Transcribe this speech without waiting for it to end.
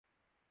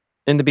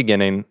In the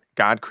beginning,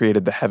 God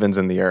created the heavens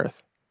and the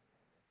earth.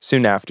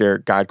 Soon after,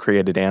 God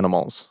created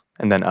animals,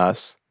 and then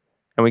us,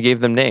 and we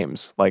gave them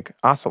names like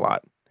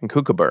Ocelot and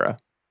Kookaburra.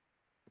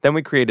 Then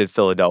we created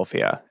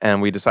Philadelphia,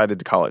 and we decided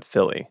to call it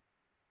Philly.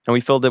 And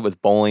we filled it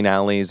with bowling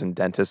alleys and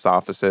dentists'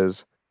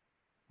 offices.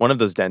 One of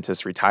those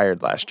dentists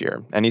retired last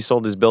year, and he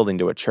sold his building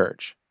to a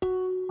church.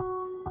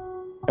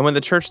 And when the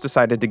church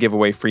decided to give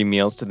away free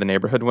meals to the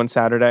neighborhood one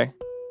Saturday,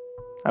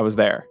 I was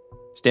there,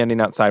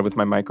 standing outside with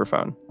my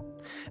microphone.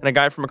 And a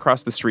guy from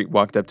across the street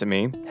walked up to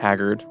me,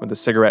 haggard, with a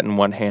cigarette in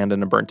one hand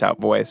and a burnt-out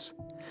voice.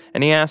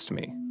 And he asked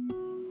me,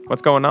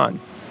 "What's going on?"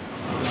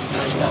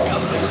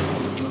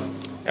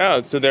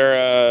 Oh, so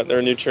they're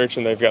a new church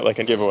and they've got like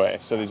a giveaway.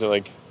 So these are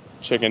like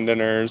chicken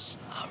dinners.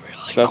 Oh,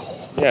 really? Stuff.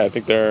 Cool. Yeah, I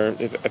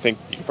think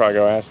you can probably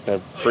go ask. They're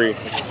free.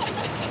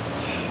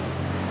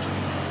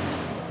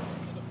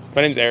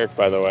 My name's Eric,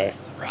 by the way.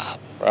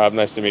 Rob,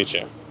 nice to meet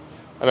you.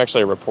 I'm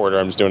actually a reporter.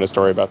 I'm just doing a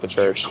story about the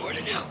church. You're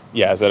recording now?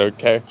 Yeah, is that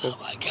okay? Oh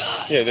my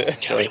God. Yeah. Do you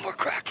have any more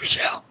crack for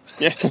sale?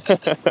 Yeah.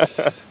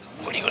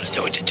 What are you going to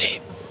do with the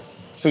tape?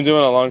 So I'm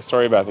doing a long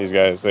story about these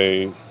guys.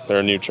 They're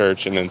a new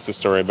church, and it's a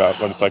story about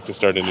what it's like to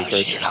start a new So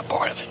church. you're not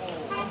part of it?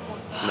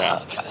 No.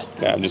 Okay.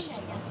 Yeah, I'm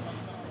just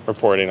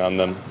reporting on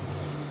them.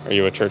 Are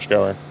you a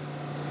churchgoer?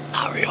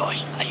 Not really.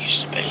 I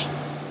used to be.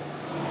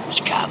 I was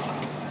Catholic.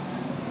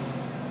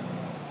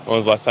 When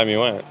was the last time you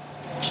went?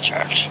 To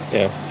church.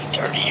 Yeah.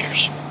 30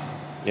 years.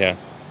 Yeah.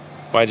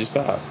 Why'd you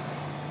stop?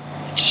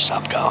 I just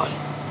stopped going.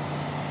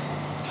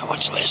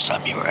 When's the last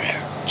time you were here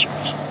at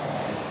church?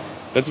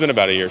 It's been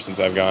about a year since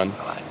I've gone.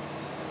 Right.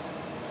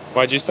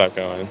 Why'd you stop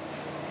going?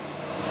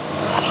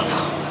 I don't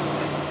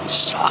know.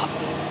 Just stop.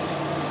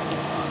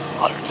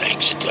 Other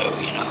things to do,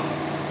 you know.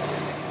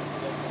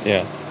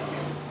 Yeah.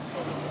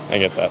 I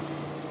get that.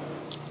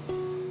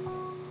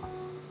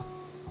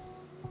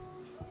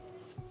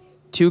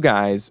 Two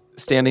guys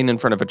standing in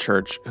front of a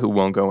church who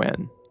won't go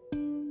in.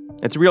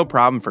 It's a real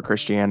problem for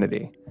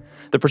Christianity.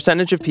 The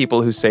percentage of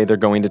people who say they're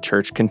going to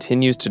church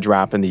continues to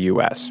drop in the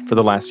U.S. for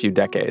the last few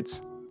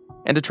decades.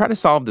 And to try to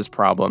solve this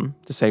problem,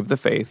 to save the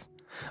faith,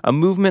 a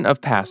movement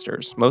of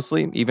pastors,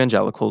 mostly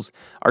evangelicals,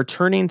 are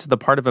turning to the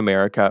part of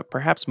America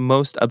perhaps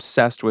most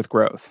obsessed with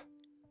growth: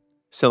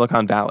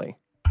 Silicon Valley.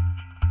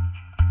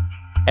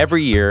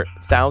 Every year,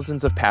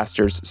 thousands of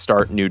pastors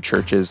start new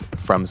churches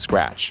from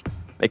scratch.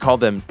 They call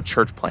them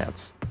church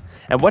plants.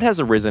 And what has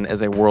arisen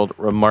is a world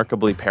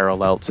remarkably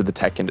parallel to the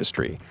tech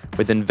industry,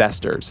 with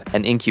investors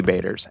and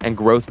incubators and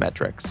growth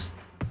metrics.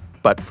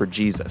 But for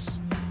Jesus.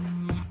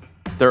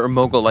 There are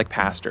mogul-like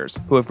pastors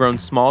who have grown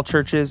small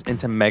churches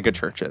into mega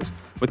churches,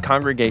 with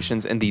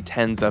congregations in the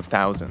tens of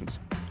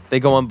thousands. They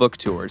go on book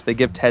tours, they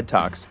give TED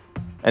Talks,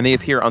 and they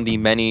appear on the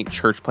many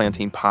church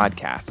planting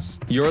podcasts.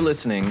 You're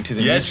listening to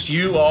the Yes,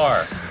 you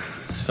are.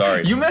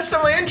 Sorry. You messed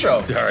up my intro.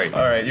 Sorry.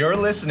 All right, you're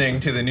listening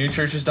to the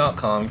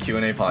newchurches.com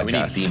Q&A podcast. We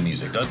need theme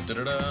music. Dun, dun,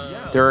 dun,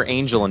 dun. There are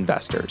angel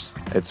investors.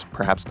 It's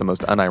perhaps the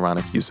most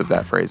unironic use of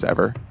that phrase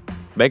ever.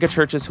 Mega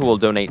churches who will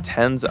donate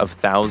tens of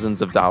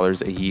thousands of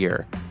dollars a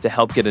year to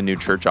help get a new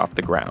church off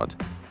the ground.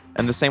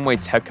 And the same way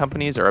tech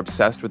companies are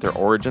obsessed with their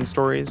origin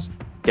stories,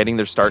 getting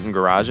their start in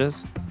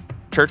garages,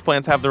 church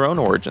plants have their own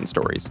origin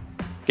stories,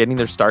 getting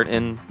their start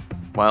in,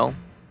 well...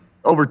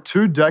 Over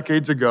 2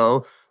 decades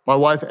ago, my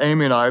wife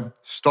Amy and I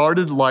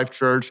started Life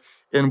Church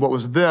in what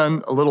was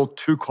then a little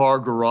 2-car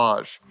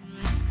garage.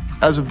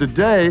 As of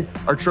today,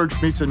 our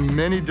church meets in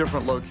many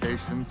different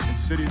locations in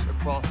cities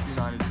across the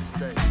United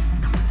States.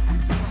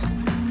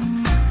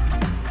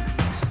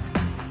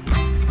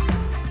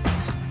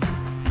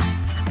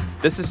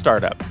 This is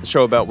Startup, the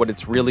show about what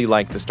it's really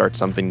like to start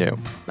something new.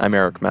 I'm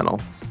Eric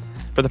Mennel.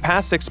 For the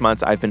past 6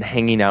 months, I've been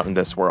hanging out in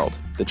this world,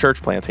 the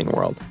church planting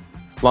world.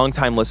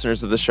 Longtime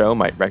listeners of the show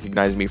might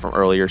recognize me from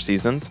earlier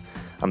seasons.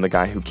 I'm the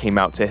guy who came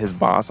out to his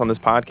boss on this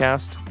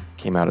podcast,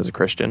 came out as a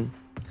Christian.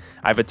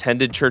 I've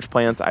attended church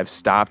plants. I've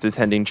stopped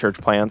attending church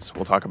plants.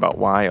 We'll talk about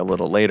why a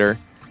little later.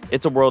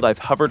 It's a world I've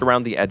hovered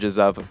around the edges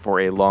of for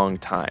a long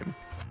time.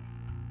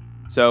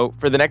 So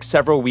for the next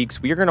several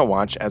weeks, we are going to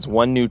watch as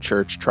one new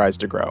church tries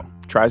to grow,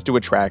 tries to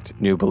attract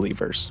new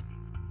believers.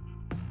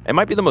 It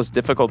might be the most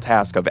difficult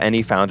task of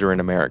any founder in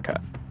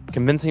America,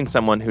 convincing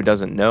someone who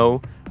doesn't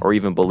know or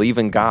even believe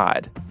in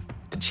God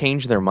to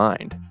change their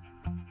mind,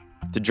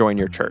 to join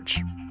your church.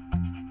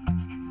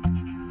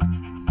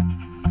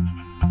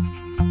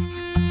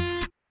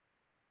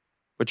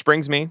 Which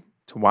brings me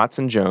to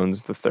Watson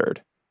Jones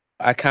III.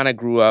 I kind of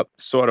grew up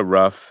sort of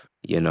rough,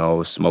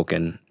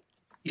 smoking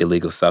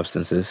illegal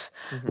substances,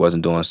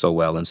 wasn't doing so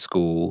well in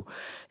school.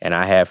 And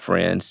I had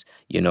friends,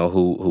 who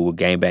were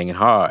gangbanging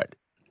hard.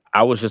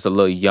 I was just a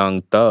little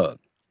young thug.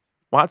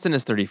 Watson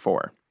is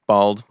 34,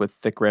 bald with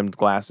thick-rimmed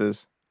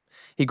glasses.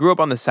 He grew up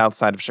on the south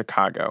side of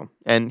Chicago,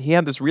 and he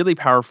had this really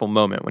powerful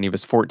moment when he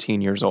was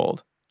 14 years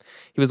old.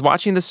 He was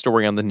watching this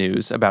story on the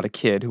news about a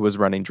kid who was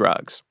running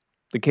drugs.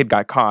 The kid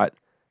got caught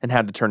and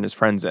had to turn his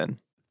friends in.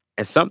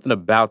 And something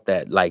about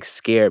that,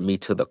 scared me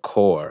to the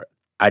core.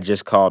 I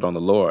just called on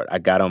the Lord. I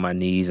got on my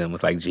knees and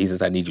was like,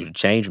 Jesus, I need you to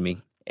change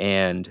me.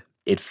 And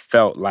it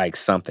felt like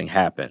something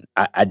happened.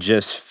 I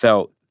just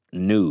felt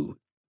new.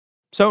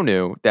 So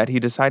new that he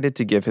decided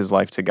to give his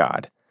life to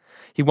God.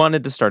 He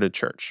wanted to start a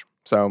church.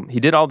 So he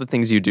did all the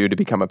things you do to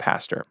become a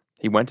pastor.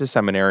 He went to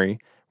seminary,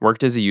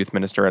 worked as a youth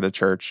minister at a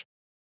church,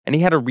 and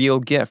he had a real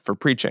gift for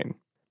preaching.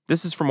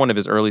 This is from one of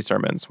his early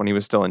sermons when he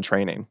was still in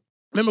training.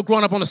 I remember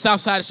growing up on the south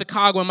side of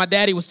Chicago and my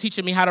daddy was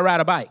teaching me how to ride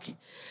a bike.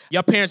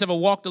 Your parents ever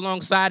walked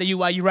alongside of you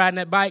while you riding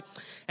that bike?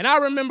 And I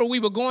remember we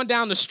were going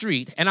down the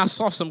street and I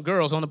saw some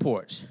girls on the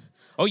porch.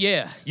 Oh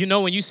yeah, you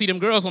know when you see them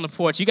girls on the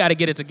porch, you got to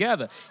get it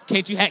together.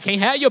 Can't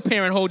have your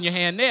parent holding your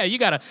hand there. You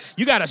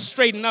gotta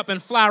straighten up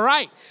and fly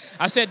right.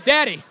 I said,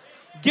 Daddy,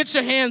 get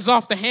your hands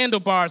off the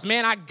handlebars,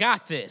 man. I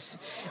got this.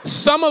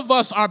 Some of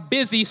us are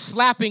busy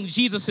slapping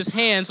Jesus'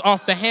 hands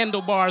off the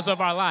handlebars of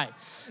our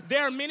life.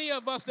 There are many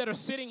of us that are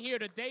sitting here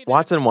today.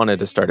 Watson wanted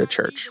to start a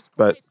church,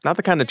 but not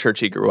the kind of church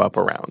he grew up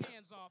around.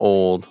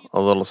 Old,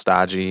 a little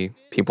stodgy,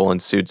 people in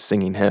suits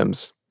singing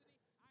hymns.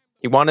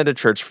 He wanted a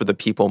church for the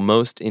people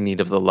most in need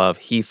of the love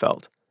he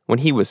felt when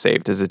he was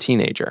saved as a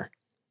teenager.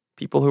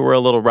 People who were a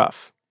little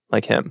rough,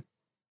 like him.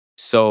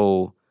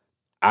 So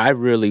I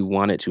really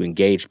wanted to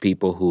engage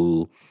people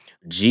who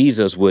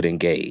Jesus would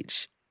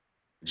engage.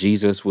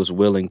 Jesus was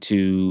willing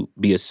to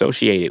be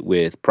associated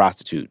with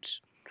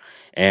prostitutes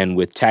and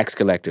with tax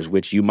collectors,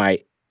 which you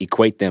might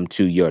equate them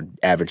to your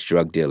average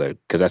drug dealer,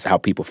 because that's how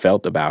people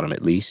felt about him,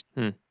 at least.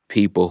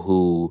 People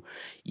who,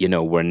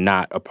 were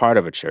not a part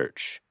of a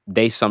church.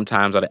 They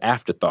sometimes are the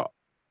afterthought.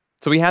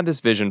 So he had this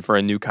vision for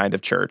a new kind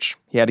of church.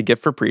 He had a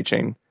gift for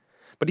preaching,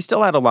 but he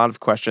still had a lot of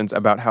questions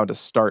about how to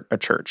start a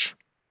church.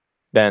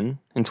 Then,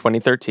 in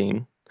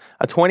 2013,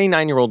 a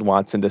 29-year-old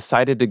Watson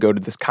decided to go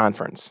to this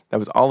conference that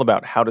was all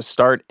about how to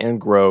start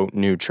and grow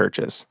new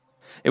churches.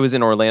 It was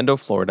in Orlando,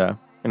 Florida,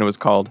 and it was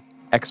called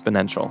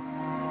Exponential.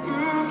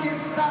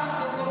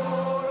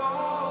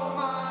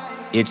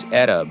 It's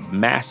at a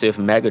massive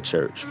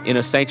megachurch in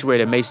a sanctuary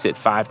that may sit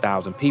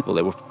 5,000 people.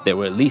 There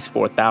were at least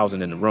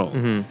 4,000 in the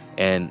room.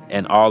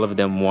 And all of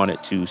them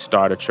wanted to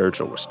start a church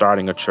or were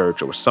starting a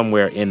church or were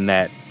somewhere in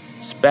that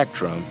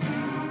spectrum.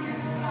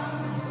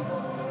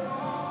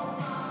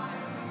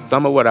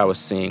 Some of what I was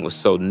seeing was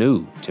so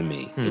new to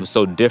me. It was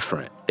so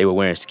different. They were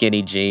wearing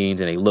skinny jeans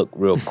and they looked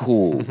real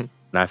cool. And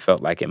I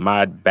felt like in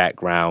my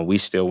background, we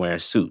still wearing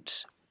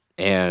suits.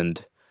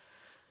 And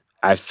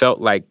I felt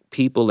like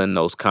people in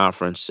those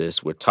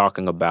conferences were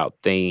talking about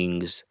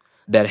things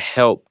that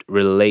helped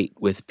relate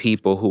with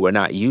people who were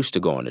not used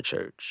to going to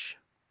church.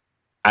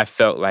 I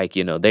felt like,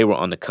 they were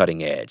on the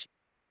cutting edge.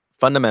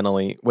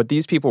 Fundamentally, what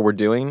these people were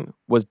doing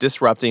was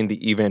disrupting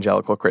the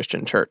evangelical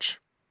Christian church.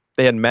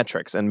 They had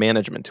metrics and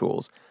management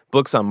tools,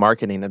 books on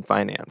marketing and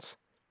finance.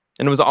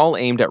 And it was all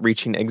aimed at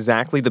reaching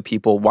exactly the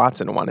people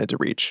Watson wanted to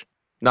reach,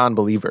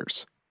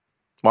 non-believers.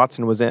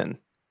 Watson was in.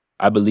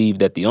 I believe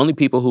that the only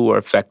people who are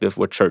effective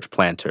were church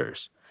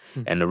planters.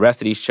 And the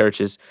rest of these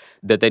churches,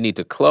 that they need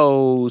to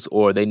close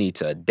or they need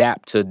to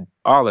adapt to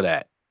all of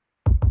that.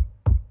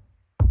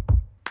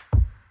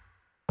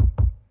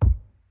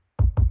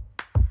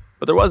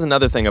 But there was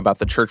another thing about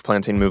the church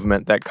planting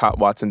movement that caught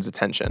Watson's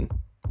attention.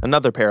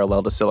 Another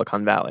parallel to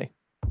Silicon Valley.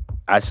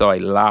 I saw a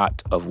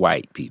lot of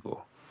white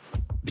people.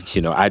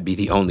 I'd be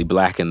the only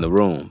black in the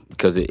room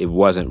because it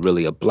wasn't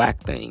really a black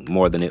thing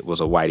more than it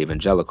was a white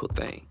evangelical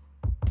thing.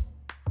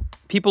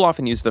 People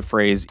often use the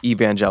phrase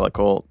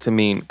evangelical to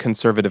mean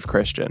conservative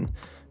Christian,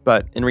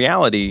 but in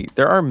reality,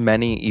 there are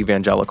many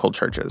evangelical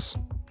churches.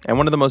 And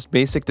one of the most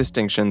basic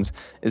distinctions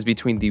is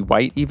between the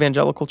white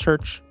evangelical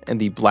church and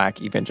the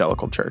black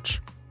evangelical church.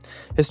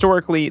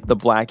 Historically, the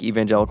black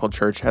evangelical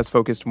church has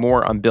focused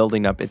more on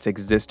building up its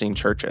existing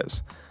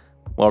churches,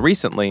 while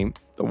recently,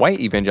 the white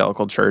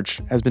evangelical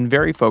church has been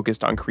very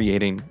focused on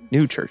creating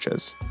new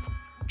churches,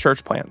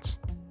 church plants.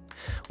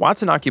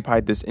 Watson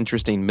occupied this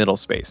interesting middle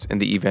space in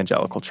the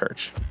evangelical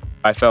church.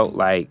 I felt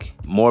like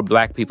more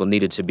black people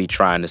needed to be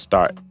trying to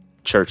start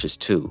churches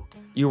too.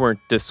 You weren't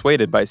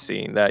dissuaded by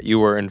seeing that. You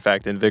were, in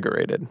fact,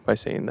 invigorated by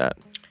seeing that.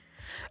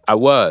 I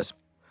was.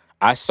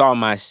 I saw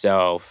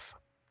myself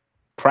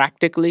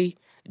practically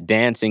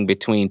dancing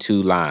between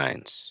two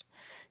lines,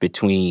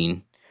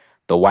 between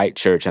the white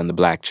church and the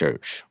black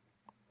church.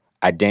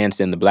 I danced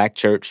in the black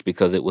church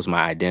because it was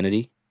my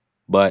identity,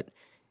 but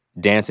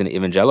dance in the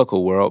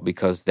evangelical world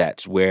because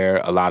that's where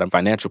a lot of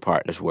financial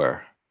partners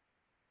were.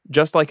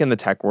 Just like in the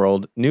tech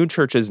world, new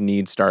churches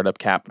need startup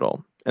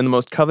capital, and the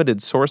most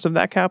coveted source of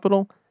that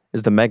capital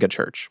is the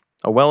megachurch,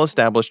 a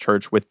well-established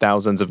church with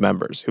thousands of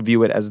members who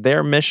view it as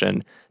their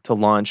mission to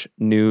launch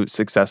new,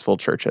 successful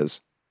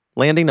churches.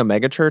 Landing a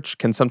megachurch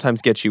can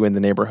sometimes get you in the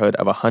neighborhood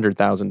of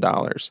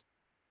 $100,000.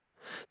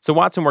 So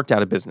Watson worked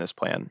out a business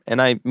plan,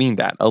 and I mean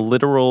that, a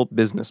literal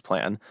business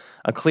plan,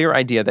 a clear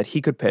idea that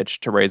he could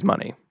pitch to raise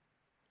money.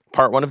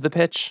 Part one of the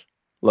pitch,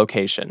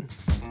 location.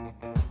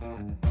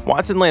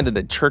 Watson landed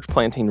a church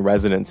planting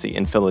residency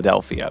in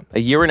Philadelphia,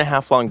 a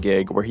 1.5-year-long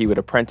gig where he would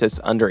apprentice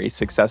under a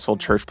successful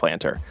church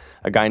planter,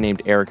 a guy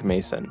named Eric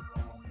Mason.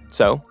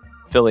 So,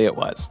 Philly it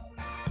was.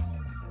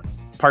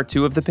 Part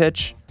two of the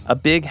pitch, a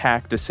big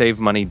hack to save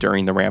money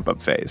during the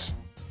ramp-up phase.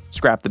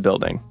 scrap the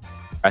building.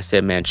 I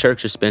said, man,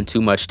 churches spend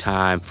too much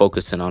time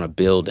focusing on a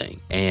building,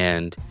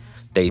 and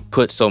they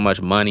put so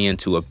much money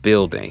into a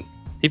building.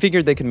 He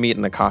figured they could meet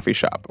in a coffee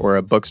shop or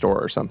a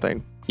bookstore or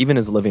something, even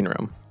his living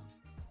room.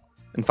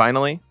 And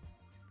finally,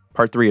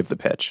 part 3 of the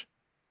pitch.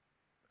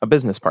 A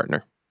business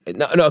partner.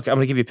 No, okay, I'm going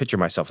to give you a picture of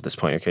myself at this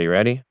point. Okay, you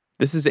ready?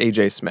 This is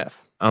AJ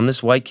Smith. I'm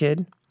this white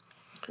kid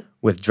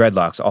with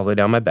dreadlocks all the way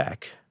down my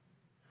back,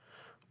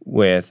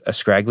 with a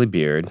scraggly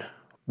beard,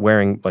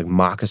 wearing like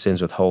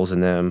moccasins with holes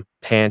in them,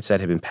 pants that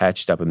had been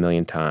patched up a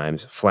million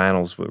times,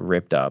 flannels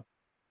ripped up.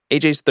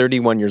 AJ's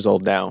 31 years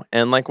old now,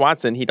 and like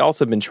Watson, he'd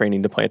also been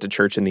training to plant a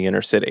church in the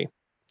inner city.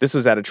 This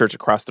was at a church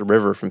across the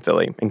river from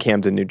Philly, in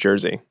Camden, New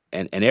Jersey.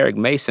 And Eric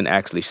Mason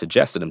actually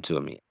suggested him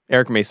to me.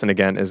 Eric Mason,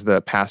 again, is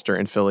the pastor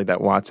in Philly that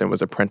Watson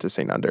was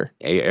apprenticing under.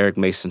 Eric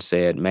Mason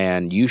said,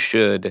 man, you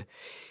should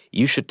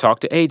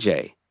talk to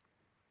AJ.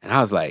 And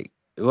I was like,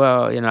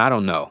 well, I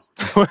don't know.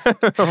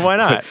 Why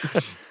not?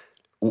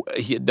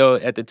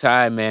 At the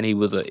time, man, he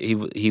was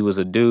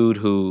a dude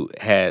who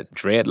had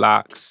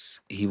dreadlocks.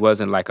 He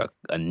wasn't like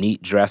a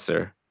neat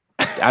dresser.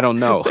 I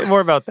don't know. Say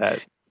more about that.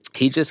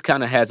 He just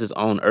kind of has his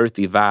own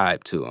earthy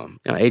vibe to him.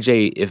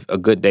 AJ, if a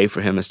good day for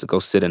him is to go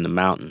sit in the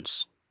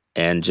mountains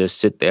and just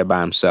sit there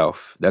by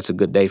himself, that's a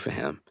good day for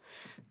him.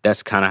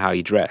 That's kind of how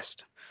he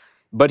dressed.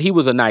 But he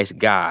was a nice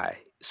guy.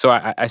 So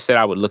I said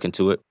I would look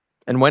into it.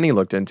 And when he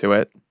looked into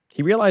it,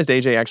 he realized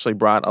AJ actually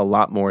brought a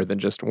lot more than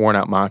just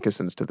worn-out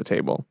moccasins to the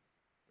table.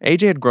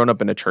 AJ had grown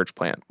up in a church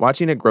plant,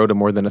 watching it grow to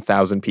more than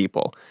 1,000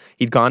 people.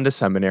 He'd gone to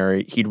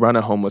seminary. He'd run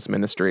a homeless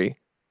ministry.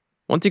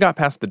 Once he got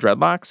past the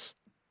dreadlocks,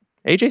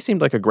 AJ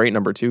seemed like a great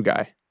number 2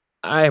 guy.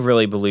 I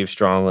really believe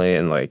strongly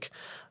in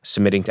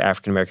submitting to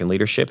African-American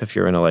leadership if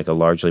you're in a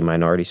largely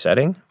minority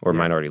setting or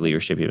minority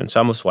leadership even. So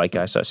I'm a white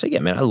guy. So I say, yeah,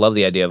 man, I love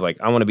the idea of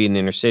I want to be in the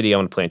inner city. I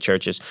want to plant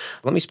churches.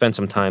 Let me spend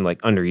some time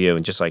under you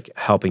and just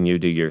helping you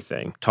do your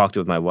thing. Talked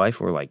with my wife.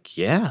 We're like,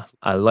 yeah,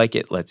 I like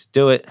it. Let's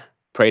do it.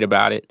 Prayed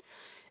about it.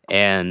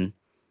 And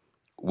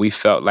we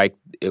felt like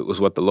it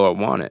was what the Lord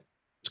wanted.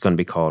 It's going to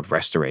be called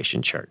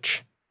Restoration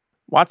Church.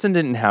 Watson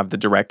didn't have the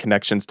direct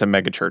connections to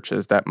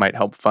megachurches that might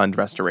help fund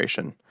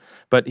restoration,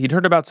 but he'd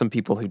heard about some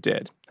people who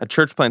did, a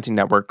church planting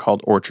network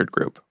called Orchard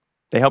Group.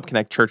 They help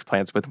connect church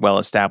plants with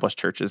well-established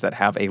churches that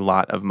have a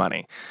lot of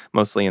money,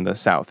 mostly in the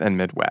South and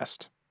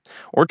Midwest.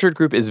 Orchard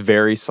Group is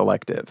very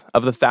selective.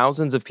 Of the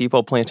thousands of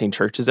people planting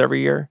churches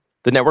every year,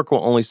 the network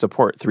will only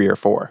support 3 or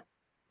 4.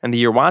 And the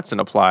year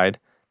Watson applied,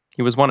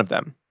 he was one of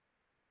them.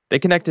 They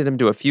connected him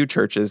to a few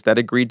churches that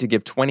agreed to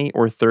give $20,000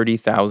 or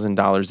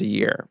 $30,000 a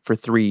year for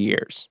 3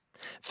 years.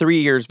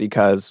 3 years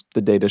because,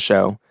 the data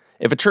show,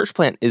 if a church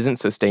plant isn't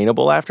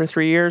sustainable after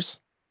 3 years,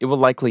 it will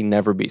likely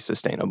never be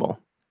sustainable.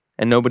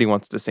 And nobody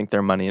wants to sink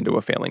their money into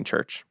a failing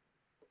church.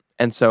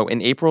 And so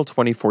in April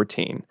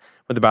 2014,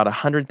 with about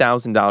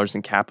 $100,000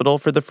 in capital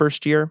for the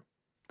first year,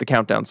 the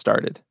countdown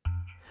started.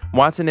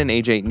 Watson and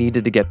AJ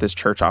needed to get this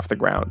church off the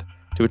ground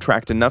to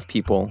attract enough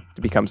people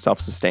to become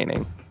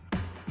self-sustaining.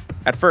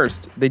 At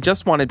first, they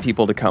just wanted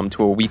people to come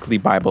to a weekly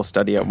Bible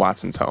study at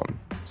Watson's home,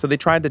 so they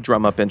tried to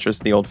drum up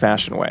interest the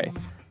old-fashioned way,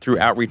 through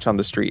outreach on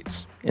the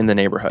streets, in the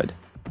neighborhood.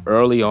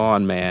 Early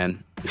on,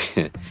 man,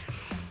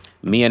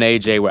 me and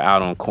AJ were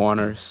out on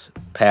corners,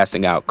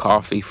 passing out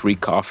free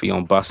coffee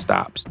on bus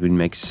stops. We'd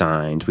make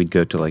signs. We'd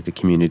go to the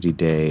community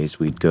days.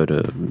 We'd go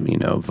to,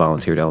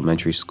 volunteered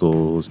elementary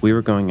schools. We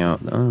were going out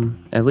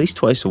at least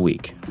twice a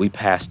week. We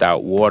passed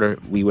out water.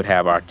 We would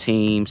have our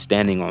team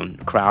standing on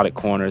crowded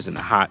corners in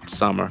the hot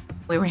summer.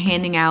 We were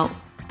handing out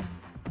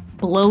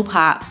blow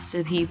pops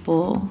to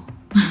people.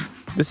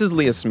 This is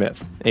Leah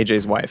Smith,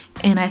 AJ's wife.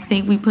 And I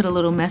think we put a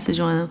little message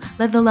on them.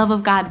 Let the love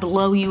of God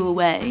blow you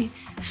away.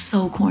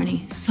 So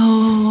corny.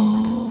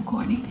 So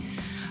corny.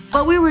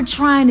 But we were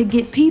trying to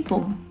get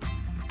people.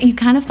 You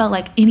kind of felt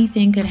like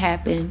anything could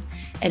happen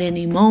at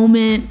any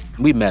moment.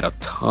 We met a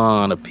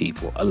ton of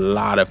people, a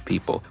lot of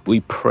people.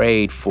 We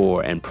prayed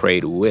for and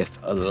prayed with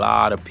a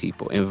lot of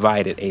people,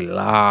 invited a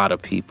lot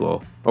of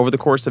people. Over the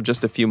course of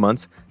just a few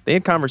months, they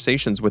had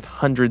conversations with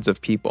hundreds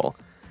of people.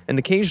 And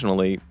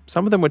occasionally,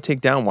 some of them would take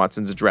down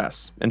Watson's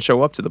address and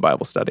show up to the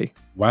Bible study.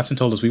 Watson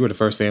told us we were the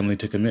first family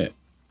to commit.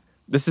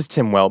 This is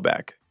Tim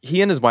Welbeck.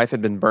 He and his wife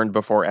had been burned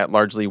before at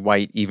largely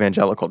white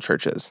evangelical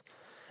churches.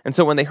 And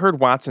so when they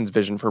heard Watson's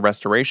vision for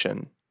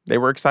restoration, they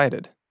were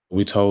excited.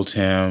 We told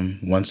Tim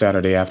one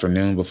Saturday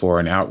afternoon before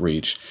an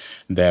outreach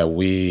that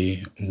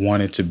we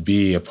wanted to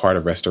be a part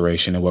of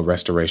restoration and what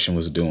restoration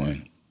was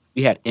doing.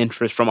 We had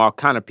interest from all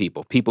kind of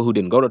people. People who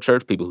didn't go to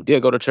church, people who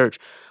did go to church,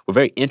 were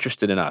very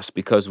interested in us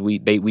because we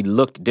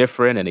looked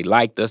different and they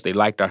liked us. They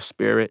liked our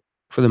spirit.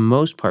 For the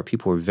most part,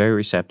 people were very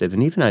receptive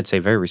and even, I'd say,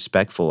 very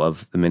respectful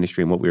of the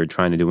ministry and what we were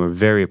trying to do. We were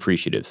very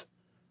appreciative.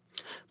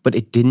 But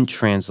it didn't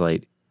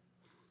translate.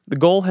 The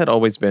goal had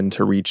always been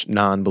to reach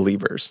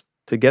non-believers,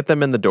 to get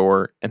them in the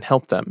door and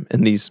help them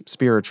in these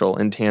spiritual,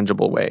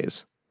 intangible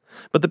ways.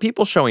 But the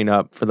people showing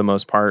up, for the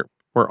most part,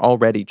 were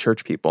already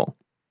church people.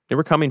 They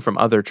were coming from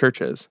other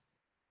churches.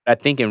 I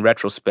think in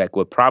retrospect,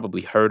 what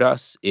probably hurt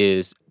us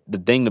is the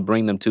thing to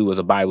bring them to was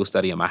a Bible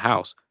study in my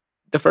house.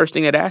 the first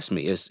thing they'd ask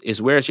me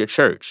is where's your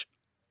church?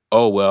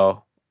 Oh,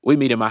 well, we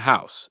meet in my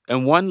house.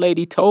 And one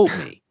lady told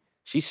me,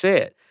 she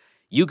said,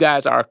 you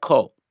guys are a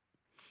cult.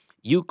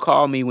 You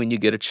call me when you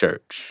get a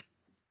church.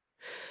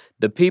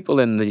 The people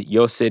in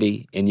your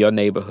city, in your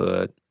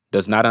neighborhood,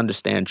 does not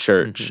understand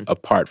church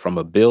apart from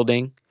a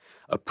building,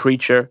 a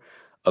preacher,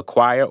 a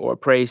choir or a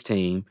praise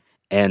team,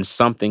 and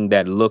something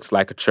that looks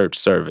like a church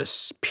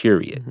service,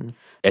 period.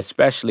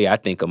 Especially, I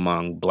think,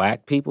 among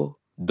Black people,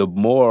 the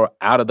more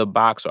out of the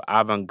box or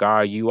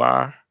avant-garde you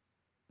are,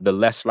 the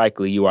less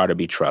likely you are to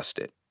be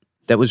trusted.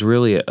 That was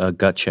really a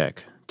gut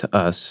check to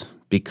us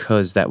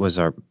because that was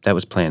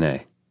plan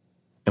A.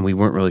 And we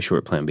weren't really sure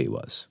what plan B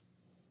was.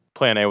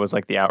 Plan A was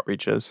like the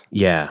outreaches.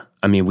 Yeah.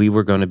 I mean, we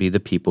were going to be the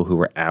people who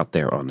were out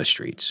there on the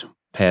streets,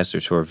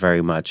 pastors who are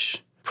very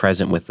much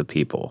present with the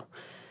people.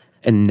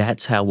 And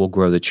that's how we'll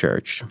grow the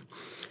church.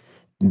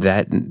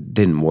 That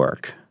didn't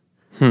work.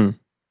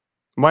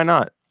 Why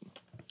not?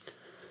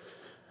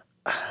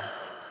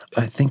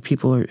 I think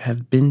people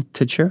have been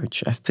to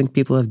church. I think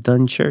people have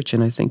done church,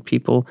 and I think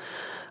people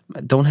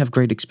don't have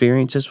great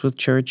experiences with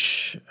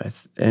church.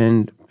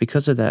 And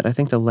because of that, I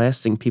think the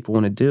last thing people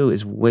want to do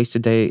is waste a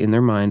day in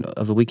their mind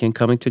of the weekend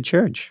coming to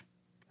church.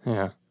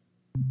 Yeah.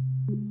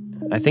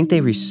 I think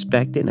they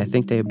respect it, and I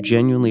think they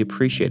genuinely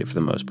appreciate it for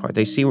the most part.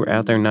 They see we're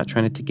out there not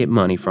trying to get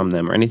money from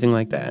them or anything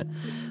like that.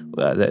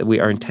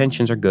 Our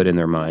intentions are good in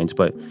their minds,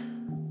 but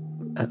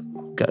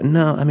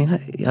no, I mean,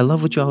 I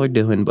love what y'all are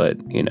doing, but,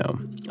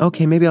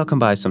 okay, maybe I'll come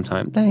by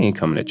sometime. They ain't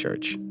coming to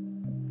church.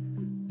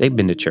 They've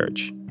been to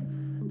church.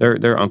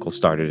 Their uncle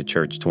started a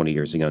church 20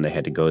 years ago, and they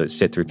had to go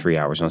sit through 3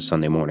 hours on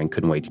Sunday morning,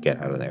 couldn't wait to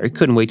get out of there. They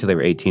couldn't wait till they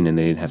were 18 and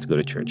they didn't have to go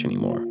to church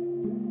anymore.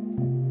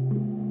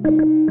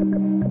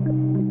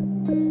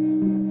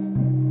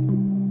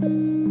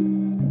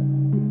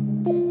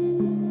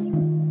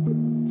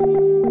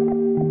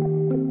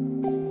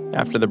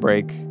 After the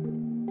break,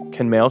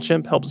 can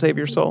MailChimp help save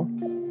your soul?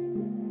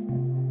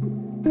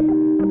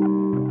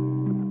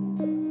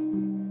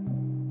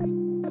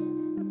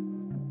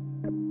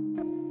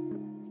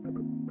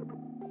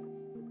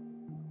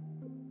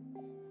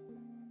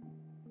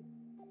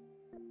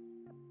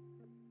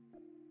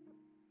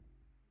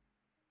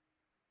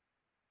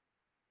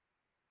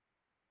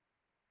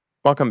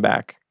 Welcome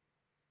back.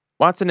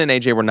 Watson and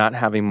AJ were not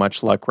having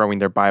much luck growing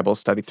their Bible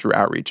study through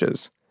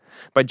outreaches.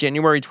 By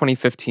January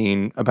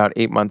 2015, about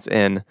 8 months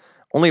in,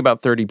 only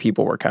about 30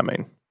 people were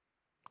coming.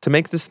 To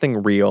make this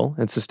thing real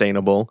and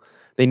sustainable,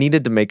 they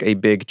needed to make a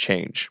big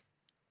change.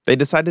 They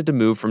decided to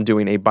move from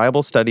doing a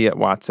Bible study at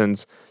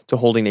Watson's to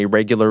holding a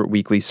regular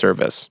weekly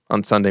service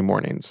on Sunday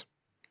mornings.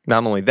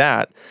 Not only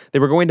that, they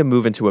were going to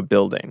move into a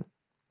building.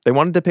 They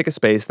wanted to pick a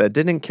space that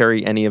didn't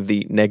carry any of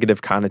the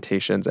negative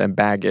connotations and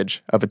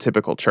baggage of a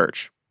typical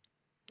church.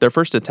 Their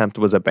first attempt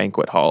was a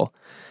banquet hall.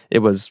 It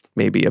was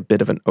maybe a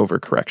bit of an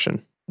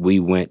overcorrection.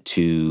 We went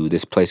to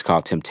this place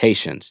called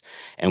Temptations,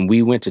 and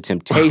we went to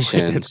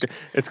Temptations.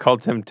 It's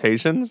called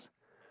Temptations?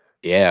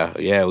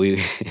 Yeah,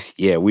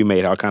 we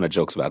made all kind of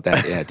jokes about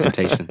that. Yeah,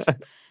 Temptations.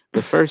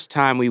 The first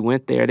time we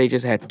went there, they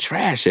just had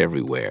trash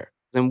everywhere,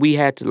 and we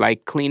had to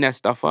clean that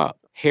stuff up.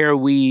 Hair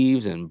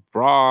weaves and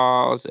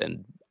bras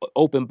and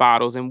open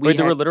bottles, and Wait,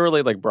 there were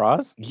literally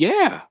bras?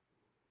 Yeah.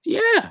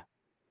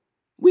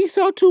 We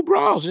saw 2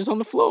 bras just on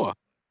the floor.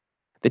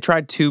 They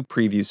tried 2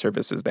 preview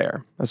services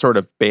there, a sort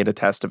of beta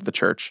test of the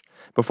church,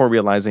 before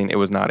realizing it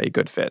was not a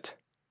good fit.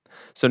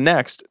 So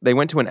next, they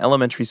went to an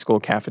elementary school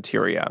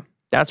cafeteria.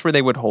 That's where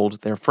they would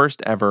hold their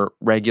first ever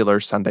regular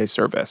Sunday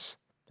service.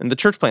 In the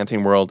church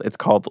planting world, it's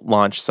called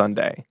Launch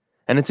Sunday.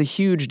 And it's a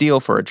huge deal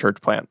for a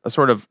church plant, a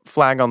sort of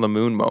flag on the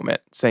moon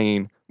moment,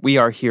 saying, we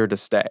are here to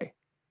stay.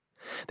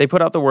 They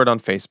put out the word on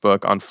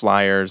Facebook, on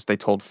flyers, they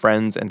told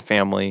friends and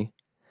family,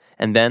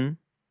 and then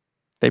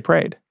they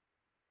prayed.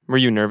 Were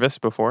you nervous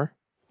before?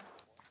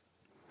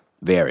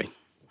 Very.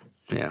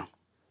 Yeah.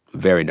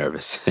 Very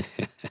nervous.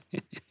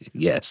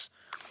 Yes.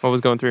 What was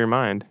going through your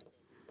mind?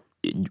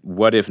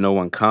 What if no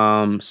one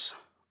comes?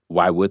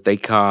 Why would they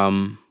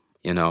come?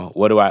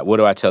 What do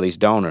I tell these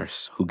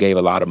donors who gave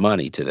a lot of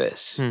money to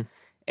this?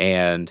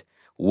 And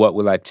what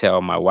will I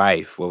tell my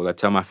wife? What will I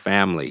tell my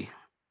family?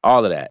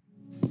 All of that.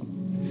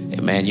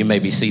 Amen. You may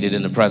be seated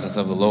in the presence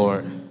of the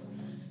Lord.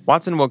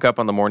 Watson woke up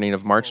on the morning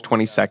of March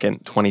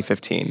 22nd,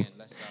 2015.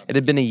 It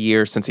had been a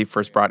year since he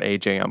first brought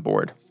AJ on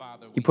board.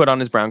 He put on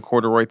his brown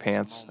corduroy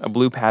pants, a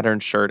blue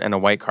patterned shirt, and a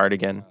white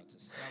cardigan.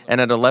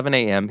 And at 11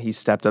 a.m., he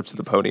stepped up to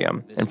the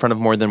podium in front of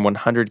more than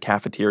 100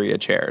 cafeteria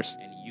chairs.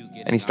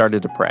 And he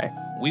started to pray.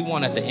 We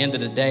want at the end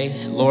of the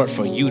day, Lord,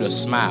 for you to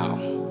smile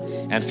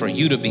and for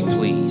you to be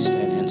pleased.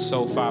 And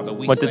so, Father,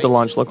 What did the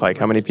launch look like?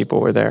 How many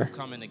people were there?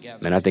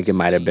 Man, I think it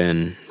might have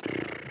been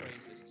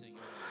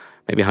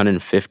maybe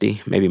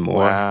 150, maybe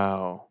more.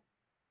 Wow.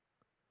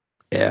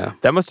 Yeah.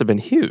 That must have been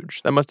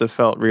huge. That must have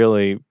felt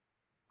really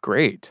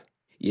great.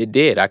 It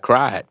did. I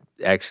cried,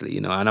 actually,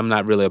 and I'm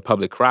not really a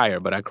public crier,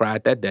 but I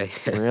cried that day.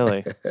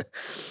 Really?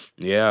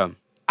 Yeah.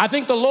 I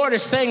think the Lord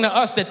is saying to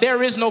us that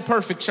there is no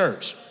perfect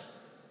church.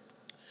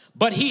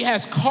 But he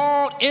has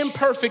called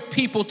imperfect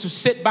people to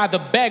sit by the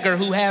beggar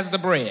who has the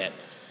bread.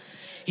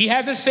 He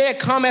hasn't said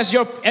come as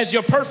your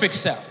perfect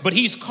self, but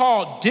he's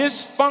called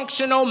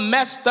dysfunctional,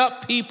 messed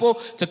up people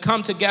to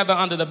come together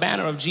under the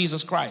banner of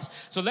Jesus Christ.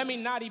 So let me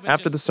not even.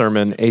 After the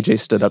sermon, AJ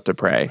stood up to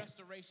pray.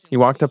 He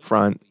walked up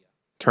front,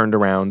 turned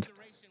around,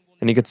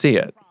 and he could see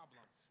it.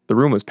 The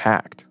room was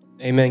packed.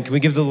 Amen. Can we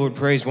give the Lord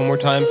praise one more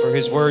time for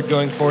his word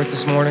going forth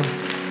this morning?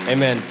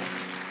 Amen.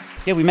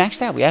 Yeah, we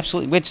maxed out. We had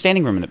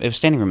standing room. It was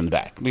standing room in the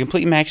back. We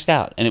completely maxed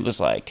out, and it was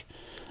like,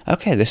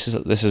 okay, this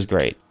is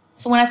great.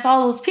 So when I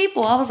saw those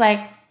people, I was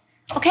like,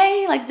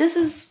 okay, like this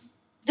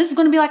is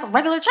going to be like a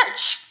regular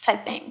church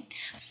type thing.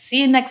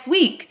 See you next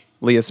week.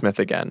 Leah Smith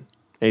again,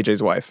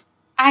 AJ's wife.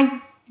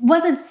 I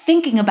wasn't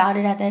thinking about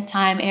it at that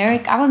time,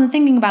 Eric. I wasn't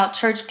thinking about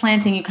church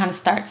planting. You kind of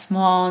start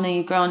small, and then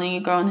you grow, and then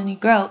you grow, and then you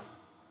grow.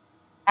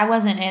 I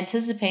wasn't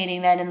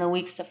anticipating that in the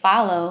weeks to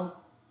follow,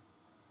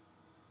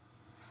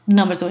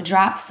 numbers would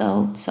drop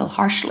so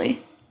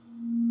harshly.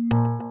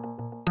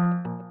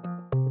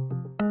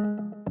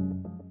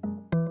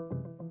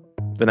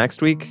 The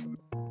next week,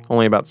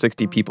 only about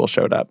 60 people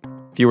showed up,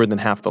 fewer than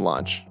half the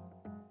launch.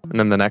 And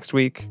then the next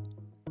week,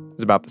 it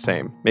was about the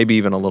same, maybe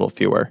even a little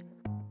fewer.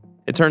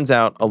 It turns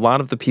out a lot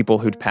of the people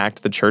who'd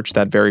packed the church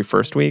that very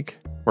first week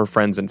were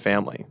friends and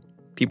family,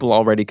 people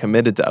already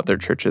committed to other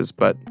churches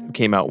but who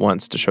came out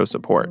once to show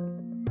support.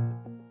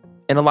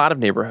 In a lot of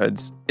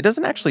neighborhoods, it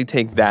doesn't actually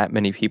take that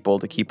many people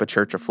to keep a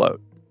church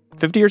afloat.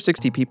 50 or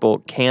 60 people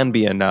can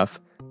be enough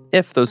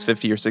if those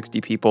 50 or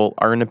 60 people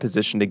are in a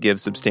position to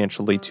give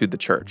substantially to the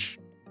church.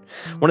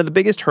 One of the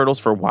biggest hurdles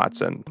for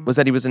Watson was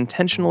that he was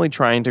intentionally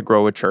trying to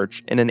grow a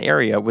church in an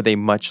area with a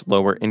much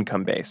lower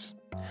income base.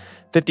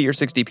 50 or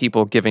 60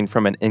 people giving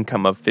from an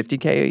income of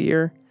 $50K a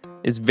year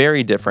is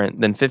very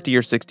different than 50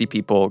 or 60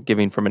 people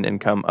giving from an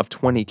income of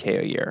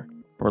 $20K a year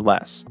or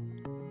less.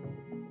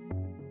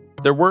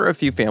 There were a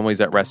few families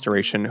at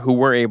Restoration who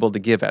were able to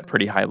give at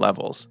pretty high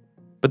levels,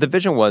 but the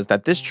vision was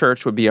that this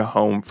church would be a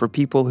home for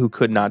people who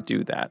could not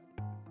do that.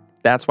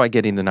 That's why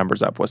getting the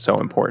numbers up was so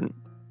important.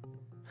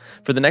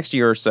 For the next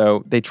year or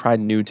so, they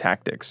tried new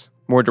tactics,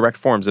 more direct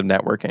forms of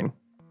networking.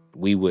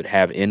 We would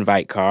have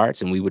invite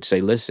cards and we would say,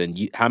 listen,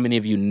 how many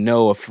of you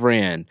know a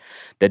friend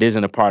that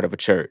isn't a part of a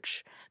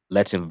church?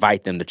 Let's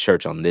invite them to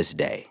church on this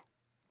day.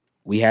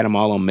 We had them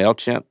all on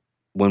MailChimp.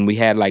 When we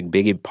had like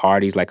big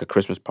parties, like a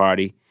Christmas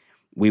party,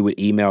 we would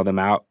email them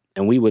out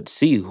and we would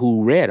see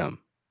who read them.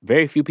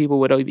 Very few people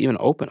would even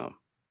open them.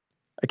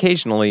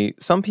 Occasionally,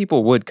 some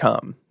people would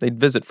come. They'd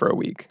visit for a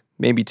week,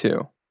 maybe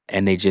two.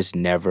 And they just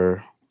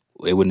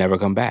it would never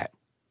come back.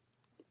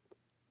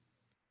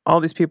 All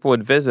these people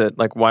would visit,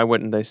 like why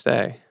wouldn't they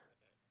stay?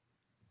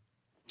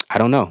 I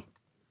don't know.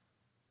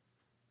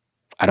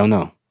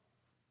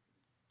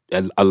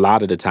 A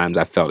lot of the times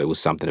I felt it was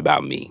something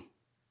about me.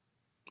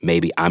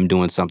 Maybe I'm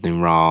doing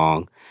something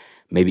wrong.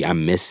 Maybe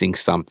I'm missing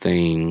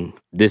something.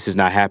 This is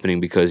not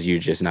happening because you're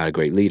just not a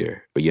great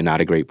leader, or you're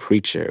not a great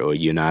preacher, or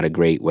you're not a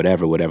great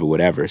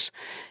whatever's.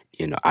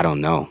 I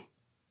don't know.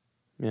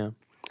 Yeah.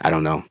 I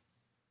don't know.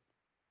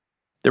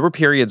 There were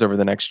periods over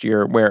the next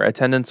year where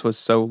attendance was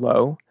so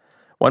low,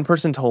 one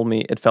person told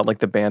me it felt like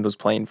the band was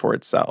playing for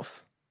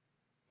itself.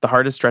 The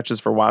hardest stretches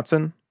for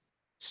Watson?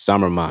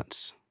 Summer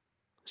months.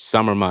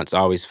 Summer months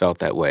always felt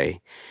that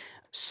way.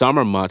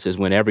 Summer months is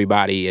when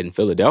everybody in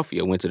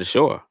Philadelphia went to the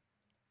shore,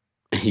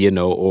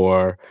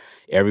 or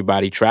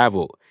everybody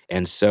traveled.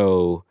 And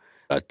so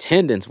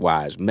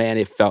attendance-wise, man,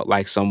 it felt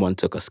like someone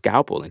took a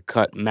scalpel and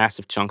cut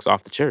massive chunks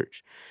off the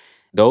church.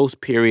 Those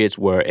periods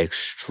were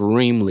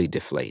extremely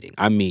deflating.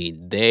 I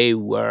mean, they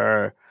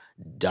were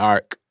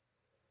dark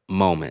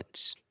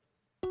moments.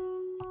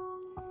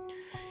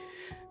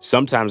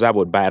 Sometimes I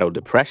would battle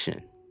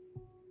depression.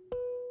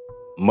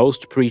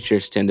 Most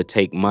preachers tend to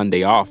take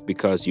Monday off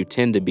because you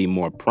tend to be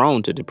more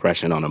prone to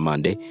depression on a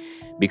Monday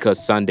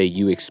because Sunday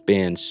you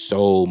expend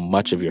so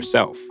much of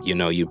yourself.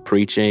 You're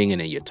preaching and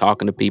then you're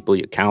talking to people,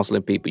 you're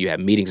counseling people, you have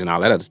meetings and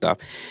all that other stuff.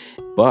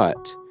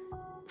 But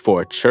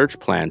for a church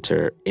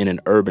planter in an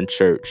urban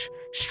church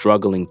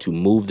struggling to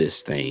move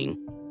this thing,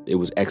 it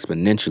was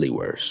exponentially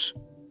worse.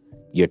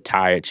 You're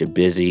tired, you're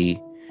busy,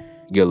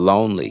 you're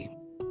lonely,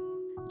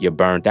 you're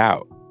burnt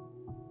out.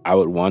 I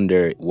would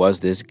wonder, was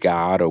this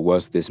God or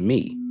was this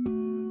me?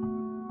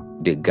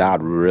 Did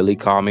God really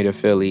call me to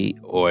Philly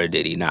or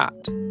did he not?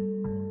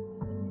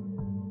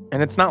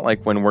 And it's not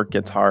like when work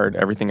gets hard,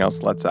 everything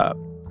else lets up.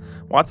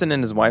 Watson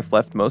and his wife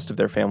left most of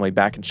their family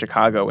back in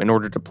Chicago in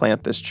order to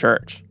plant this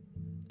church.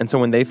 And so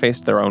when they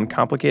faced their own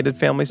complicated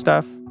family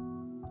stuff,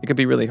 it could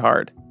be really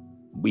hard.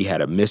 We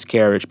had a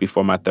miscarriage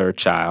before my third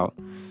child,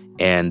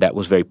 and that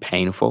was very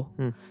painful.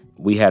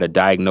 We had a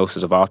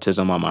diagnosis of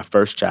autism on my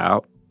first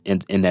child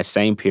in that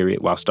same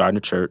period while starting the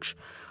church.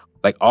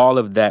 Like, all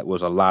of that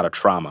was a lot of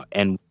trauma.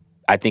 And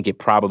I think it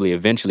probably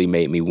eventually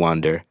made me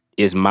wonder,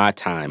 is my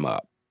time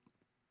up?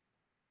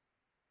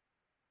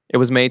 It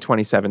was May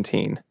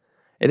 2017.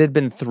 It had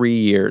been 3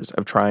 years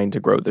of trying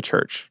to grow the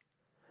church.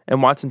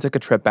 And Watson took a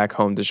trip back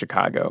home to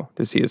Chicago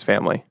to see his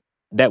family.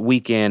 that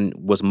weekend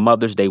was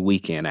Mother's Day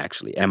weekend,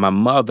 actually. And my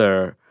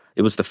mother,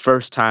 it was the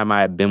first time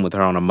I had been with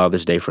her on a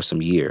Mother's Day for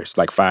some years,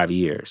 like 5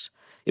 years.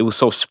 It was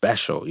so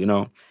special, you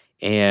know?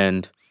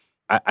 And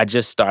I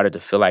just started to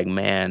feel like,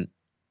 man,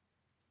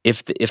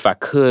 if I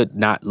could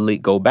not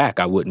go back,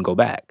 I wouldn't go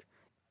back.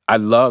 I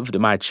loved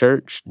my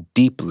church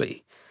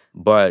deeply,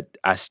 but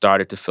I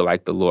started to feel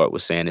like the Lord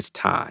was saying it's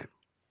time.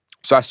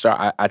 So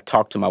I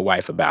talked to my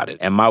wife about it,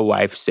 and my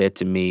wife said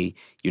to me,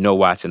 you know,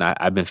 Watson,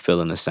 I've been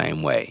feeling the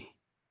same way.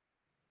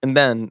 And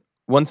then,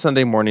 one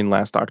Sunday morning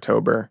last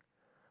October,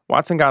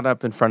 Watson got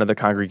up in front of the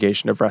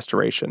Congregation of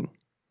Restoration,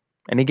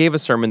 and he gave a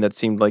sermon that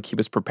seemed like he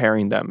was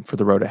preparing them for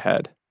the road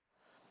ahead.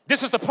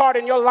 This is the part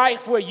in your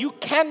life where you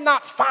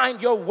cannot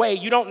find your way.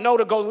 You don't know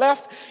to go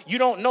left. You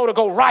don't know to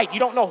go right. You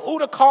don't know who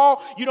to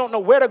call. You don't know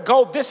where to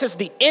go. This is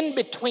the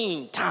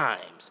in-between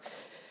times.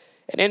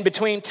 And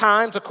in-between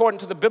times, according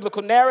to the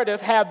biblical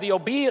narrative, have the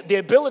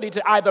ability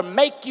to either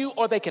make you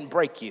or they can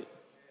break you.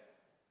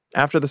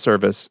 After the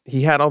service,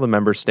 he had all the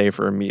members stay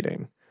for a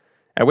meeting,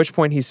 at which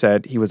point he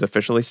said he was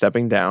officially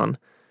stepping down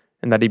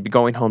and that he'd be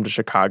going home to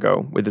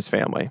Chicago with his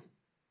family.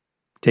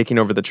 Taking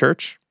over the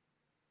church,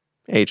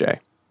 AJ.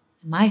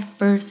 My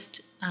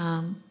first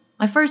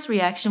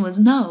reaction was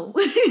no.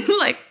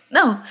 Like,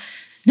 no.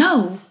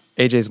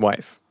 AJ's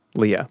wife,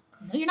 Leah.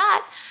 No, you're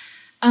not.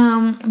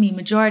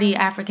 Majority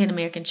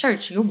African-American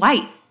church. You're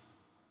white.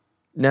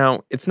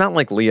 Now, it's not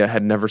like Leah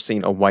had never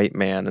seen a white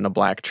man in a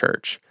black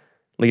church.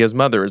 Leah's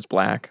mother is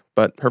black,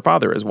 but her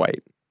father is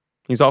white.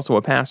 He's also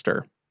a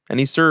pastor, and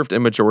he served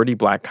in majority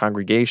black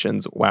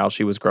congregations while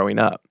she was growing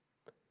up.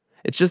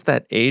 It's just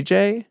that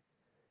AJ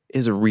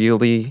is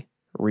really,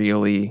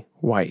 really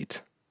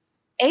white.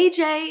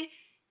 AJ,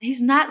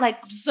 he's not like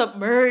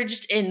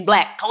submerged in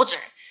black culture.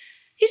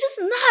 He's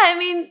just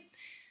not.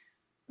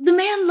 The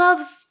man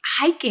loves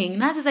hiking.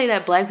 Not to say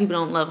that black people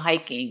don't love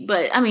hiking,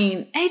 but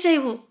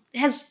AJ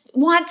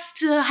wants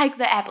to hike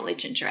the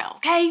Appalachian Trail,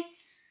 okay?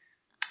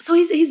 So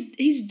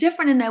he's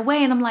different in that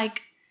way, and I'm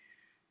like,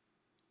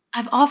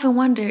 I've often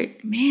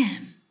wondered,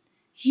 man,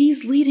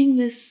 he's leading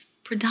this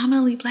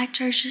predominantly black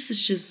church. This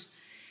is just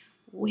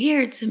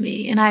weird to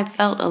me, and I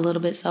felt a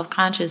little bit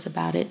self-conscious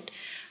about it,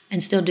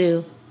 and still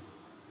do.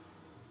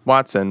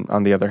 Watson,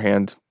 on the other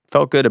hand,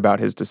 felt good about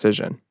his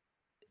decision.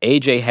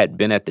 AJ had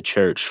been at the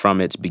church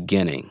from its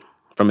beginning,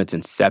 from its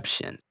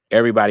inception.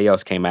 Everybody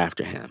else came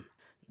after him.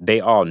 They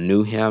all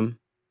knew him.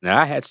 And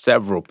I had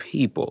several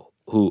people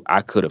who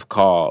I could have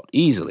called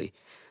easily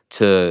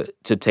to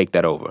take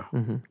that over.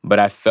 Mm-hmm. But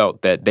I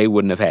felt that they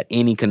wouldn't have had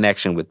any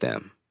connection with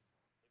them.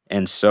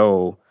 And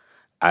so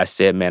I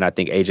said, man, I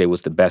think AJ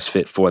was the best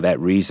fit for that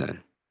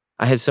reason.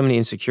 I had so many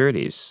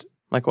insecurities.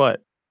 Like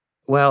what?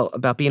 Well,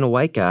 about being a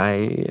white guy,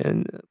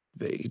 and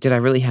did I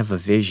really have a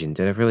vision?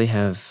 Did I really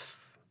have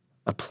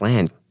a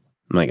plan?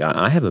 Like,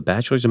 I have a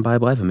bachelor's in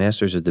Bible, I have a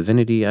master's of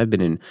divinity, I've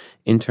been an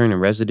intern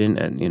and resident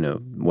at,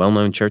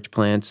 well-known church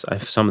plants. I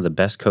have some of the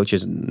best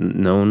coaches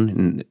known,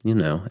 and,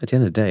 at the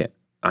end of the day,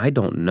 I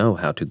don't know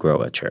how to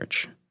grow a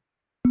church.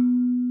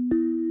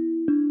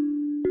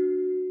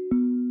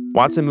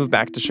 Watson moved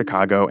back to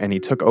Chicago and he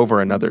took over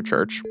another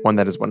church, one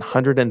that is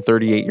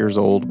 138 years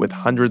old with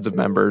hundreds of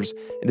members.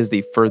 It is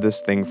the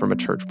furthest thing from a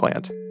church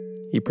plant.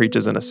 He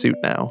preaches in a suit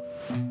now.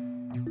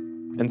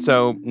 And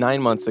so,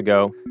 9 months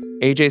ago,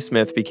 AJ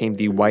Smith became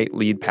the white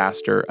lead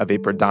pastor of a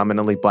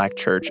predominantly black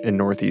church in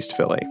Northeast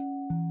Philly.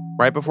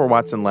 Right before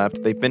Watson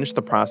left, they finished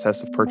the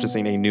process of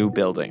purchasing a new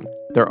building,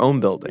 their own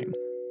building,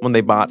 one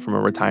they bought from a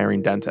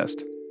retiring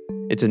dentist.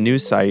 It's a new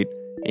site,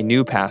 a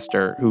new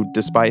pastor who,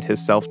 despite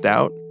his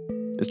self-doubt,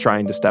 is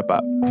trying to step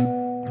up.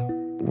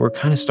 We're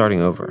kind of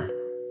starting over.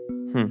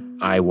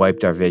 I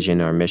wiped our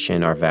vision, our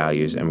mission, our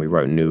values, and we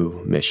wrote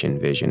new mission,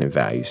 vision, and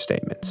value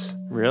statements.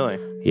 Really?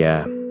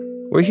 Yeah.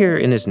 We're here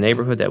in this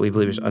neighborhood that we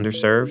believe is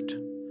underserved,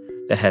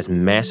 that has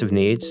massive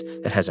needs,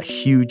 that has a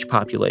huge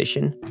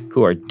population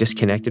who are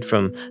disconnected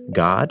from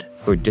God,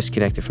 who are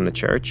disconnected from the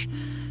church.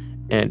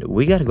 And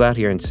we got to go out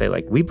here and say,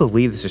 we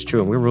believe this is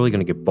true, and we're really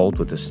going to get bold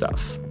with this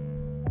stuff.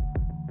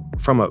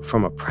 From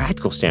a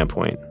practical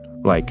standpoint,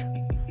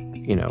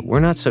 we're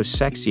not so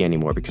sexy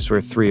anymore because we're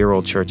a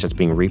 3-year-old church that's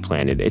being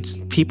replanted.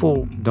 It's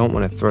people don't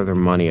want to throw their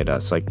money at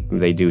us like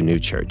they do new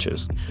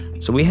churches.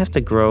 So we have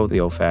to grow the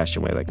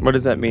old-fashioned way. What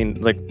does that mean,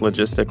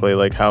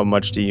 logistically? How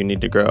much do you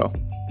need to grow?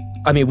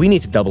 We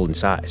need to double in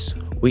size.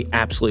 We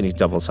absolutely need to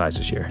double in size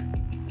this year.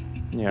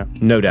 Yeah.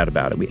 No doubt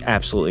about it. We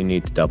absolutely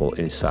need to double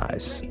in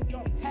size.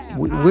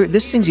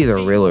 This thing's either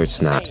real or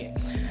it's not.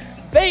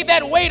 They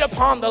that wait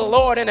upon the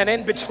Lord in an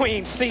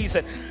in-between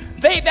season,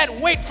 they that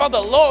wait for the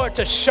Lord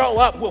to show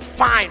up will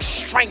find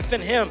strength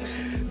in him.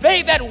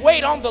 They that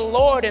wait on the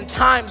Lord in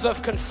times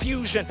of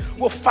confusion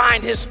will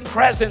find his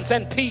presence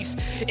and peace.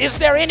 Is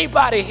there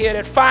anybody here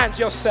that finds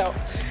yourself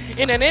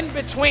in an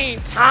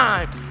in-between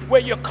time where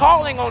you're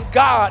calling on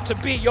God to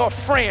be your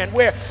friend,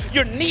 where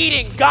you're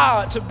needing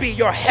God to be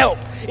your help?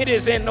 It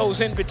is in those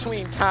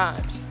in-between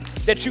times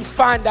that you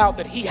find out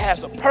that he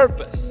has a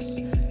purpose.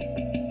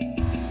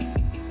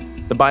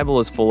 The Bible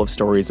is full of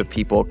stories of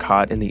people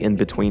caught in the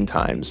in-between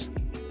times.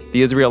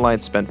 The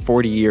Israelites spent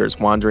 40 years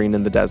wandering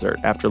in the desert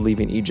after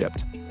leaving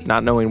Egypt,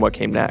 not knowing what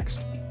came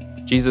next.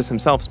 Jesus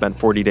himself spent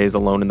 40 days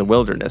alone in the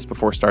wilderness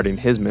before starting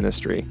his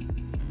ministry.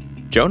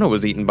 Jonah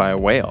was eaten by a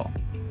whale.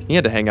 He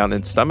had to hang out in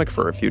its stomach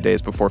for a few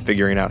days before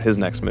figuring out his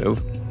next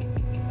move.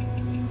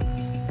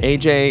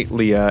 AJ,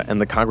 Leah, and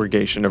the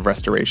congregation of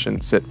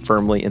Restoration sit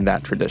firmly in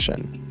that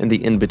tradition, in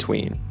the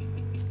in-between.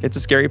 It's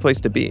a scary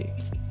place to be.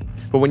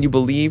 But when you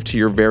believe to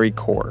your very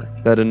core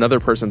that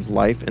another person's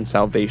life and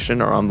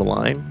salvation are on the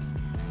line,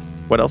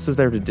 what else is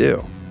there to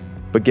do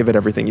but give it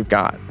everything you've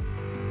got?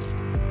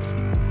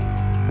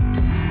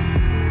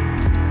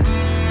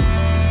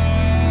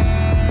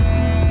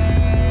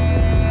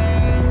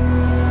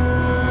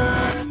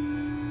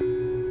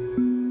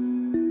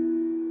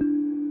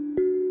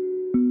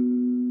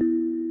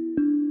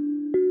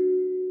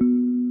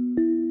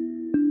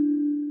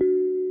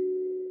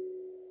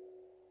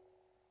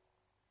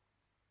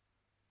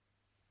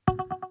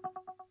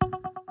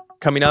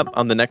 Coming up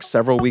on the next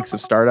several weeks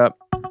of Startup.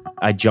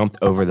 I jumped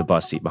over the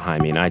bus seat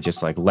behind me and I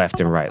just like left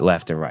and right,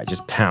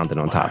 just pounded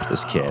on top of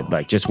this kid,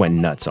 like just went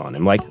nuts on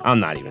him. Like, I'm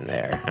not even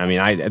there. I mean,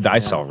 I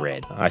saw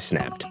red. I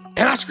snapped.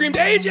 And I screamed,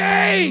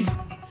 AJ!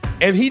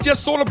 And he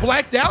just sort of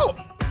blacked out.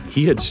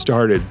 He had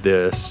started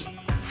this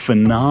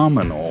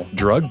phenomenal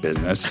drug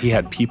business. He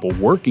had people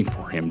working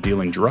for him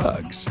dealing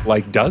drugs,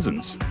 like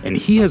dozens. And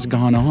he has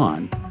gone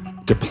on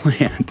to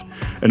plant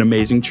an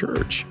amazing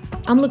church.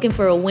 I'm looking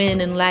for a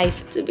win in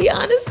life, to be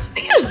honest with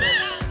you.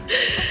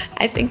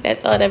 I think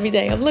that thought every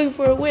day. I'm looking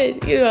for a win,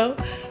 you know.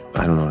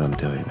 I don't know what I'm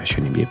doing. I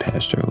shouldn't even be a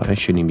pastor. Like, I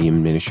shouldn't even be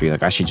in ministry.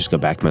 Like, I should just go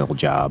back to my old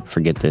job.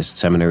 Forget this.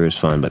 Seminary was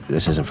fun, but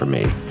this isn't for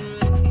me.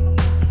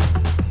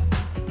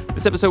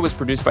 This episode was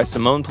produced by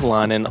Simone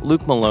Polanin,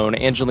 Luke Malone,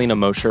 Angelina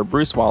Mosher,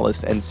 Bruce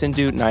Wallace, and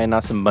Sindhu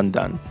Nayanasam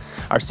Bundan.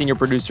 Our senior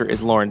producer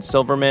is Lauren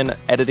Silverman,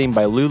 editing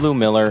by Lulu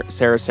Miller,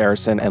 Sarah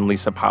Saracen, and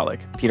Lisa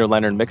Pollack. Peter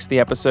Leonard mixed the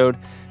episode.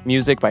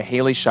 Music by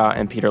Haley Shaw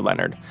and Peter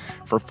Leonard.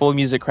 For full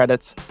music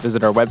credits,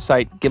 visit our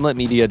website,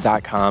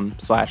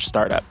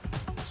 gimletmedia.com/startup.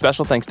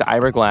 Special thanks to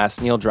Ira Glass,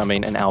 Neil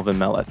Drumming, and Alvin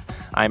Melleth.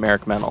 I'm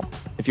Eric Mennel.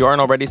 If you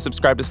aren't already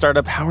subscribed to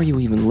Startup, how are you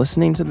even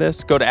listening to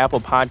this? Go to Apple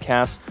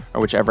Podcasts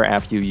or whichever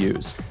app you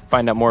use.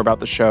 Find out more about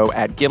the show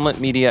at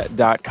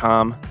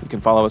gimletmedia.com. You can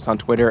follow us on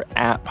Twitter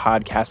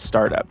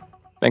 @PodcastStartup.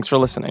 Thanks for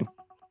listening.